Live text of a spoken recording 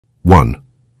1.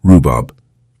 Rhubarb.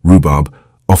 Rhubarb,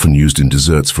 often used in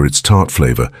desserts for its tart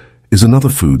flavor, is another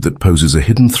food that poses a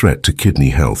hidden threat to kidney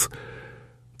health.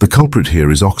 The culprit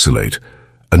here is oxalate,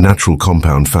 a natural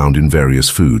compound found in various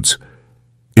foods.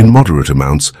 In moderate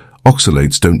amounts,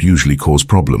 oxalates don't usually cause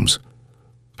problems.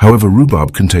 However,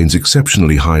 rhubarb contains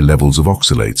exceptionally high levels of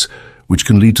oxalates, which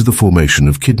can lead to the formation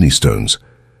of kidney stones.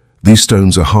 These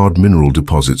stones are hard mineral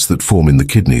deposits that form in the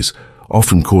kidneys,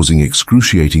 often causing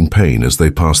excruciating pain as they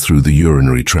pass through the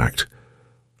urinary tract.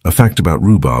 A fact about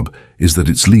rhubarb is that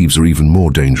its leaves are even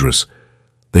more dangerous.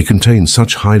 They contain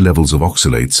such high levels of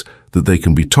oxalates that they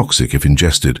can be toxic if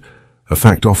ingested, a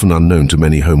fact often unknown to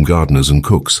many home gardeners and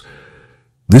cooks.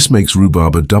 This makes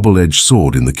rhubarb a double-edged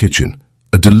sword in the kitchen,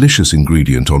 a delicious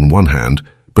ingredient on one hand,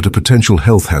 but a potential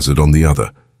health hazard on the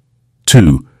other.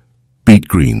 2. Beet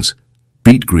greens.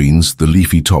 Beet greens, the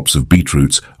leafy tops of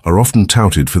beetroots, are often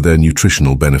touted for their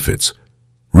nutritional benefits.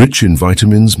 Rich in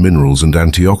vitamins, minerals, and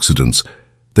antioxidants,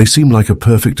 they seem like a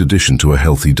perfect addition to a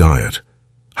healthy diet.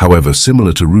 However,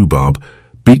 similar to rhubarb,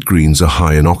 beet greens are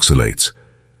high in oxalates.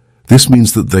 This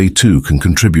means that they too can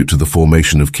contribute to the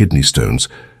formation of kidney stones,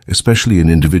 especially in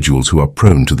individuals who are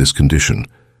prone to this condition.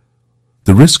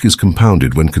 The risk is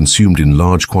compounded when consumed in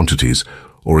large quantities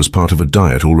or as part of a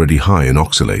diet already high in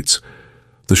oxalates.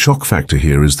 The shock factor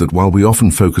here is that while we often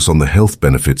focus on the health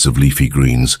benefits of leafy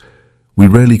greens, we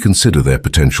rarely consider their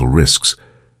potential risks.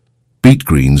 Beet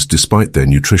greens, despite their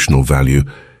nutritional value,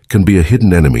 can be a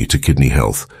hidden enemy to kidney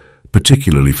health,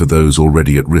 particularly for those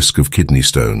already at risk of kidney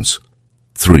stones.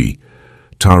 3.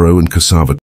 Taro and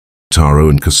cassava. Taro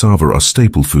and cassava are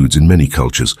staple foods in many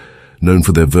cultures, known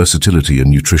for their versatility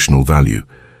and nutritional value.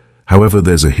 However,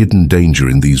 there's a hidden danger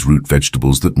in these root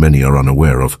vegetables that many are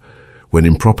unaware of. When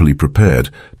improperly prepared,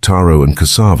 taro and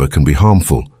cassava can be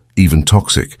harmful, even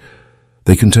toxic.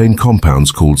 They contain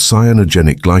compounds called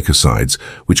cyanogenic glycosides,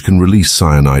 which can release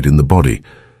cyanide in the body.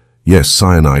 Yes,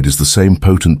 cyanide is the same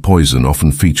potent poison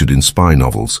often featured in spy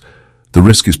novels. The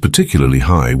risk is particularly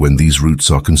high when these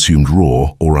roots are consumed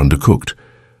raw or undercooked.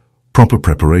 Proper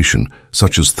preparation,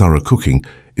 such as thorough cooking,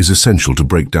 is essential to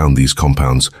break down these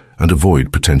compounds and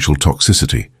avoid potential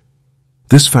toxicity.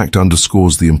 This fact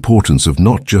underscores the importance of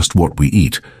not just what we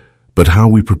eat, but how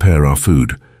we prepare our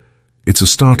food. It's a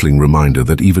startling reminder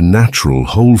that even natural,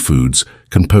 whole foods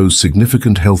can pose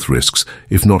significant health risks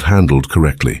if not handled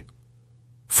correctly.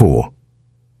 4.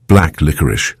 Black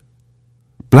licorice.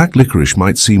 Black licorice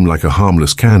might seem like a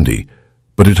harmless candy,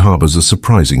 but it harbors a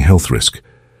surprising health risk.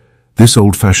 This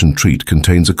old-fashioned treat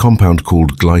contains a compound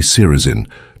called glycyrrhizin,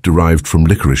 derived from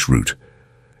licorice root.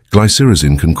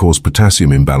 Glycyrrhizin can cause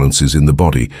potassium imbalances in the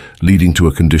body, leading to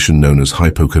a condition known as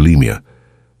hypokalemia.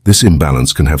 This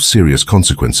imbalance can have serious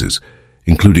consequences,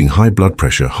 including high blood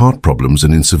pressure, heart problems,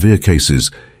 and in severe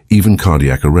cases, even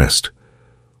cardiac arrest.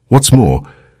 What's more,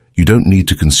 you don't need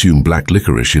to consume black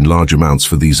licorice in large amounts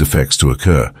for these effects to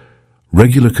occur.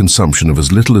 Regular consumption of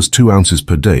as little as 2 ounces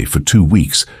per day for 2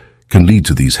 weeks can lead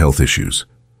to these health issues.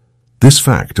 This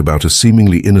fact about a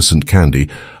seemingly innocent candy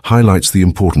highlights the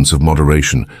importance of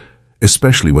moderation,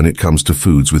 especially when it comes to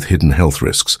foods with hidden health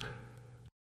risks.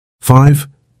 5.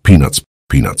 Peanuts.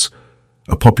 Peanuts,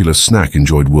 a popular snack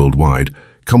enjoyed worldwide,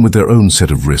 come with their own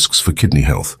set of risks for kidney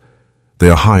health. They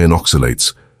are high in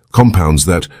oxalates, compounds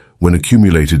that, when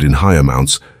accumulated in high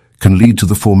amounts, can lead to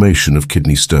the formation of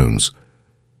kidney stones.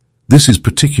 This is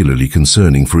particularly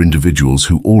concerning for individuals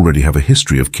who already have a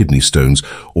history of kidney stones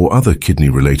or other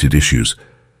kidney-related issues.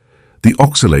 The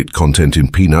oxalate content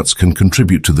in peanuts can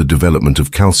contribute to the development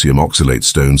of calcium oxalate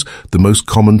stones, the most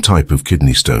common type of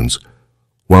kidney stones.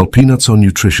 While peanuts are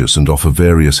nutritious and offer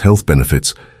various health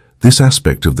benefits, this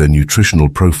aspect of their nutritional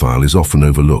profile is often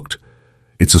overlooked.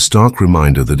 It's a stark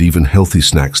reminder that even healthy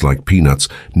snacks like peanuts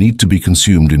need to be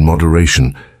consumed in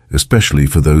moderation, especially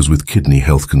for those with kidney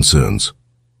health concerns.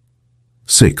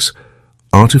 6.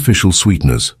 Artificial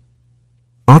sweeteners.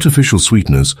 Artificial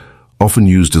sweeteners, often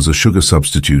used as a sugar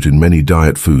substitute in many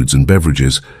diet foods and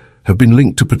beverages, have been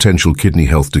linked to potential kidney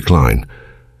health decline.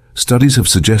 Studies have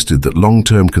suggested that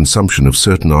long-term consumption of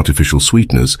certain artificial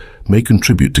sweeteners may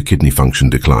contribute to kidney function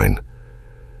decline.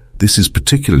 This is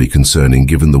particularly concerning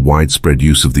given the widespread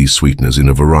use of these sweeteners in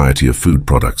a variety of food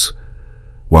products.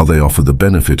 While they offer the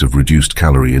benefit of reduced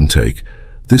calorie intake,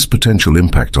 this potential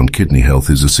impact on kidney health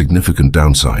is a significant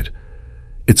downside.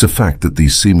 It's a fact that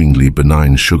these seemingly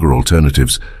benign sugar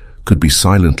alternatives could be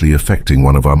silently affecting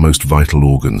one of our most vital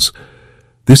organs.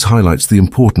 This highlights the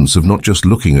importance of not just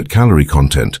looking at calorie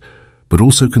content, but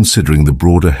also considering the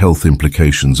broader health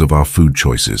implications of our food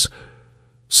choices.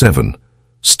 7.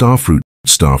 Starfruit.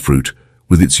 Starfruit,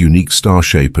 with its unique star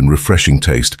shape and refreshing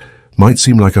taste, might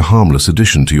seem like a harmless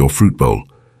addition to your fruit bowl.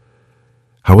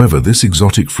 However, this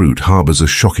exotic fruit harbors a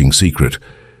shocking secret.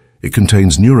 It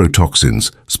contains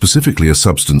neurotoxins, specifically a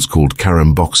substance called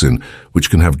caramboxin, which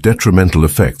can have detrimental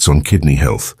effects on kidney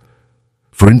health.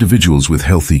 For individuals with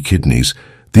healthy kidneys,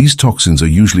 these toxins are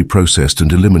usually processed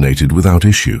and eliminated without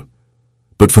issue.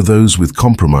 But for those with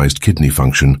compromised kidney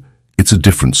function, it's a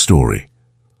different story.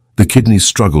 The kidneys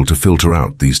struggle to filter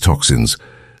out these toxins,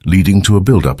 leading to a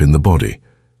buildup in the body.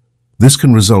 This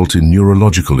can result in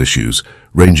neurological issues,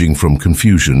 ranging from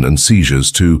confusion and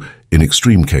seizures to, in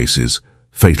extreme cases,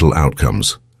 fatal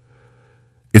outcomes.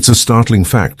 It's a startling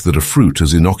fact that a fruit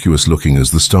as innocuous looking as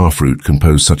the star fruit can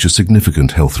pose such a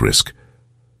significant health risk.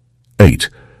 8.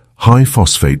 High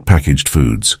phosphate packaged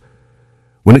foods.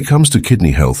 When it comes to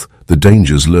kidney health, the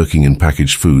dangers lurking in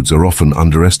packaged foods are often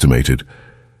underestimated.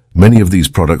 Many of these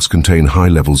products contain high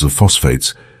levels of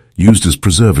phosphates, used as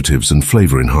preservatives and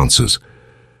flavor enhancers.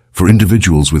 For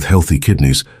individuals with healthy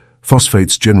kidneys,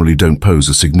 phosphates generally don't pose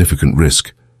a significant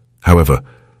risk. However,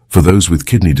 for those with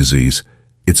kidney disease,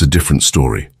 it's a different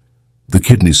story. The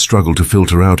kidneys struggle to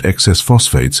filter out excess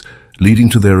phosphates, leading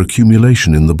to their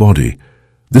accumulation in the body.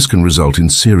 This can result in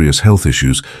serious health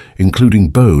issues, including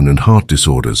bone and heart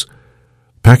disorders.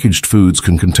 Packaged foods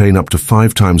can contain up to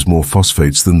 5 times more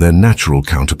phosphates than their natural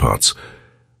counterparts.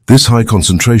 This high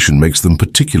concentration makes them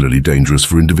particularly dangerous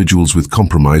for individuals with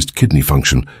compromised kidney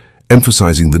function,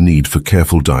 emphasizing the need for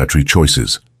careful dietary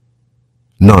choices.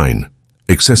 9.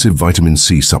 Excessive vitamin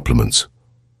C supplements.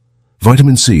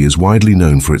 Vitamin C is widely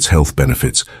known for its health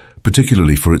benefits,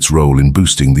 particularly for its role in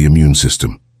boosting the immune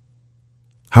system.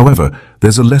 However,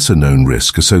 there's a lesser-known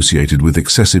risk associated with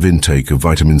excessive intake of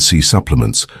vitamin C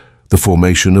supplements, the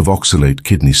formation of oxalate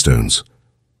kidney stones.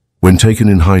 When taken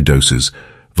in high doses,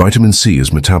 vitamin C is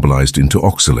metabolized into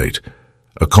oxalate,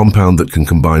 a compound that can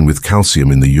combine with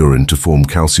calcium in the urine to form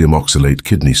calcium oxalate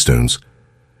kidney stones.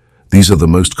 These are the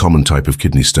most common type of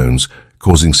kidney stones,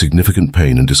 causing significant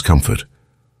pain and discomfort.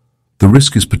 The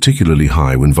risk is particularly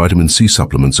high when vitamin C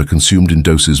supplements are consumed in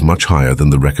doses much higher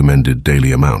than the recommended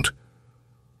daily amount.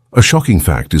 A shocking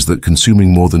fact is that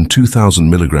consuming more than 2,000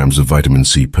 milligrams of vitamin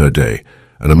C per day,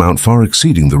 an amount far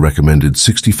exceeding the recommended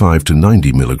 65 to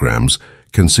 90 milligrams,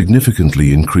 can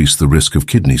significantly increase the risk of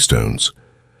kidney stones.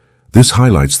 This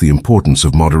highlights the importance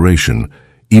of moderation,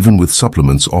 even with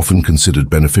supplements often considered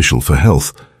beneficial for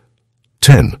health.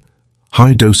 10.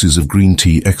 High doses of green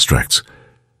tea extracts.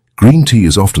 Green tea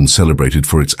is often celebrated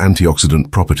for its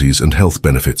antioxidant properties and health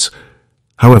benefits.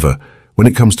 However, when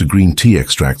it comes to green tea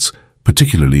extracts,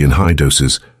 particularly in high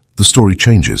doses, the story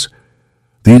changes.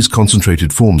 These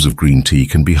concentrated forms of green tea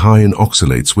can be high in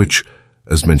oxalates which,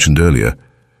 as mentioned earlier,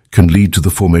 can lead to the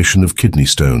formation of kidney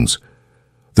stones.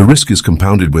 The risk is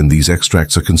compounded when these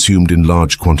extracts are consumed in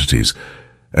large quantities,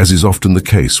 as is often the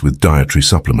case with dietary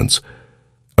supplements.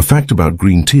 A fact about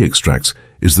green tea extracts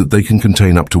is that they can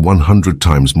contain up to 100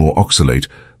 times more oxalate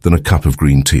than a cup of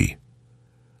green tea.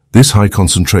 This high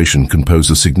concentration can pose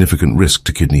a significant risk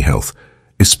to kidney health,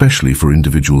 especially for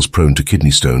individuals prone to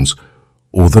kidney stones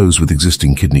or those with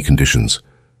existing kidney conditions.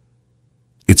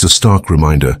 It's a stark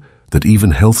reminder that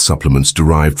even health supplements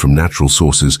derived from natural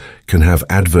sources can have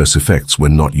adverse effects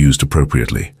when not used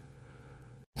appropriately.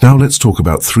 Now let's talk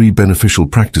about 3 beneficial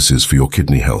practices for your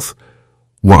kidney health.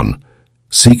 1.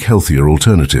 Seek healthier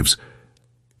alternatives.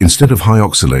 Instead of high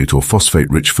oxalate or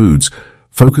phosphate-rich foods,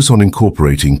 focus on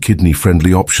incorporating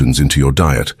kidney-friendly options into your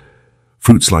diet.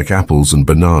 Fruits like apples and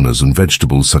bananas and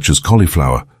vegetables such as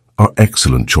cauliflower are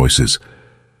excellent choices.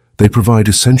 They provide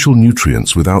essential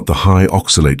nutrients without the high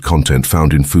oxalate content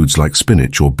found in foods like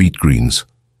spinach or beet greens.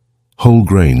 Whole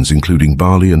grains, including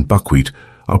barley and buckwheat,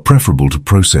 are preferable to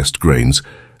processed grains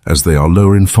as they are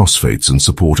lower in phosphates and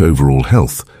support overall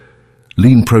health.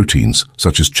 Lean proteins,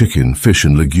 such as chicken, fish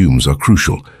and legumes, are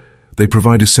crucial. They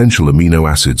provide essential amino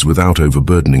acids without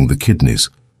overburdening the kidneys.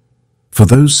 For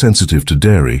those sensitive to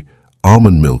dairy,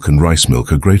 almond milk and rice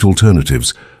milk are great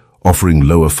alternatives, offering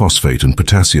lower phosphate and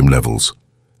potassium levels.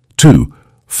 2.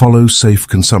 Follow safe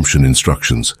consumption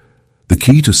instructions. The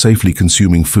key to safely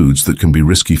consuming foods that can be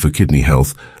risky for kidney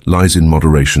health lies in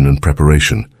moderation and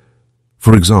preparation.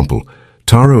 For example,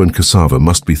 taro and cassava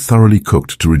must be thoroughly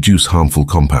cooked to reduce harmful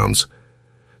compounds.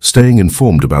 Staying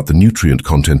informed about the nutrient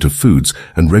content of foods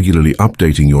and regularly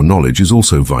updating your knowledge is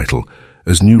also vital,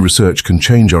 as new research can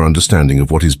change our understanding of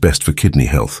what is best for kidney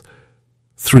health.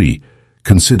 3.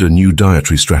 Consider new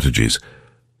dietary strategies.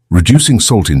 Reducing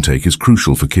salt intake is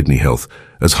crucial for kidney health,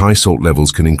 as high salt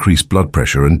levels can increase blood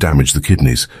pressure and damage the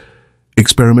kidneys.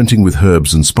 Experimenting with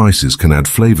herbs and spices can add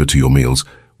flavor to your meals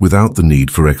without the need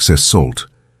for excess salt.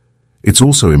 It's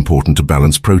also important to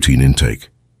balance protein intake.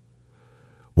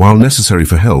 While necessary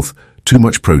for health, too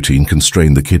much protein can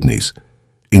strain the kidneys.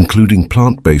 Including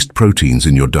plant-based proteins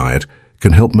in your diet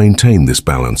can help maintain this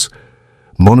balance.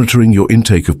 Monitoring your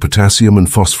intake of potassium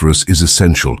and phosphorus is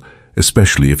essential,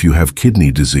 especially if you have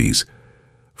kidney disease.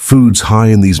 Foods high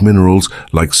in these minerals,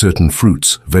 like certain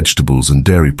fruits, vegetables, and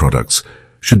dairy products,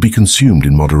 should be consumed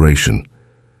in moderation.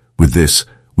 With this,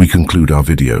 we conclude our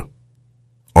video.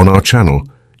 On our channel,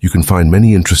 you can find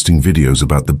many interesting videos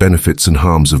about the benefits and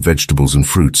harms of vegetables and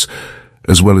fruits,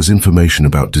 as well as information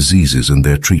about diseases and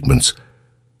their treatments.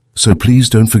 So please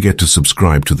don't forget to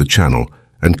subscribe to the channel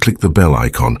and click the bell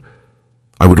icon.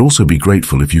 I would also be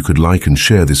grateful if you could like and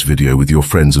share this video with your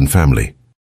friends and family.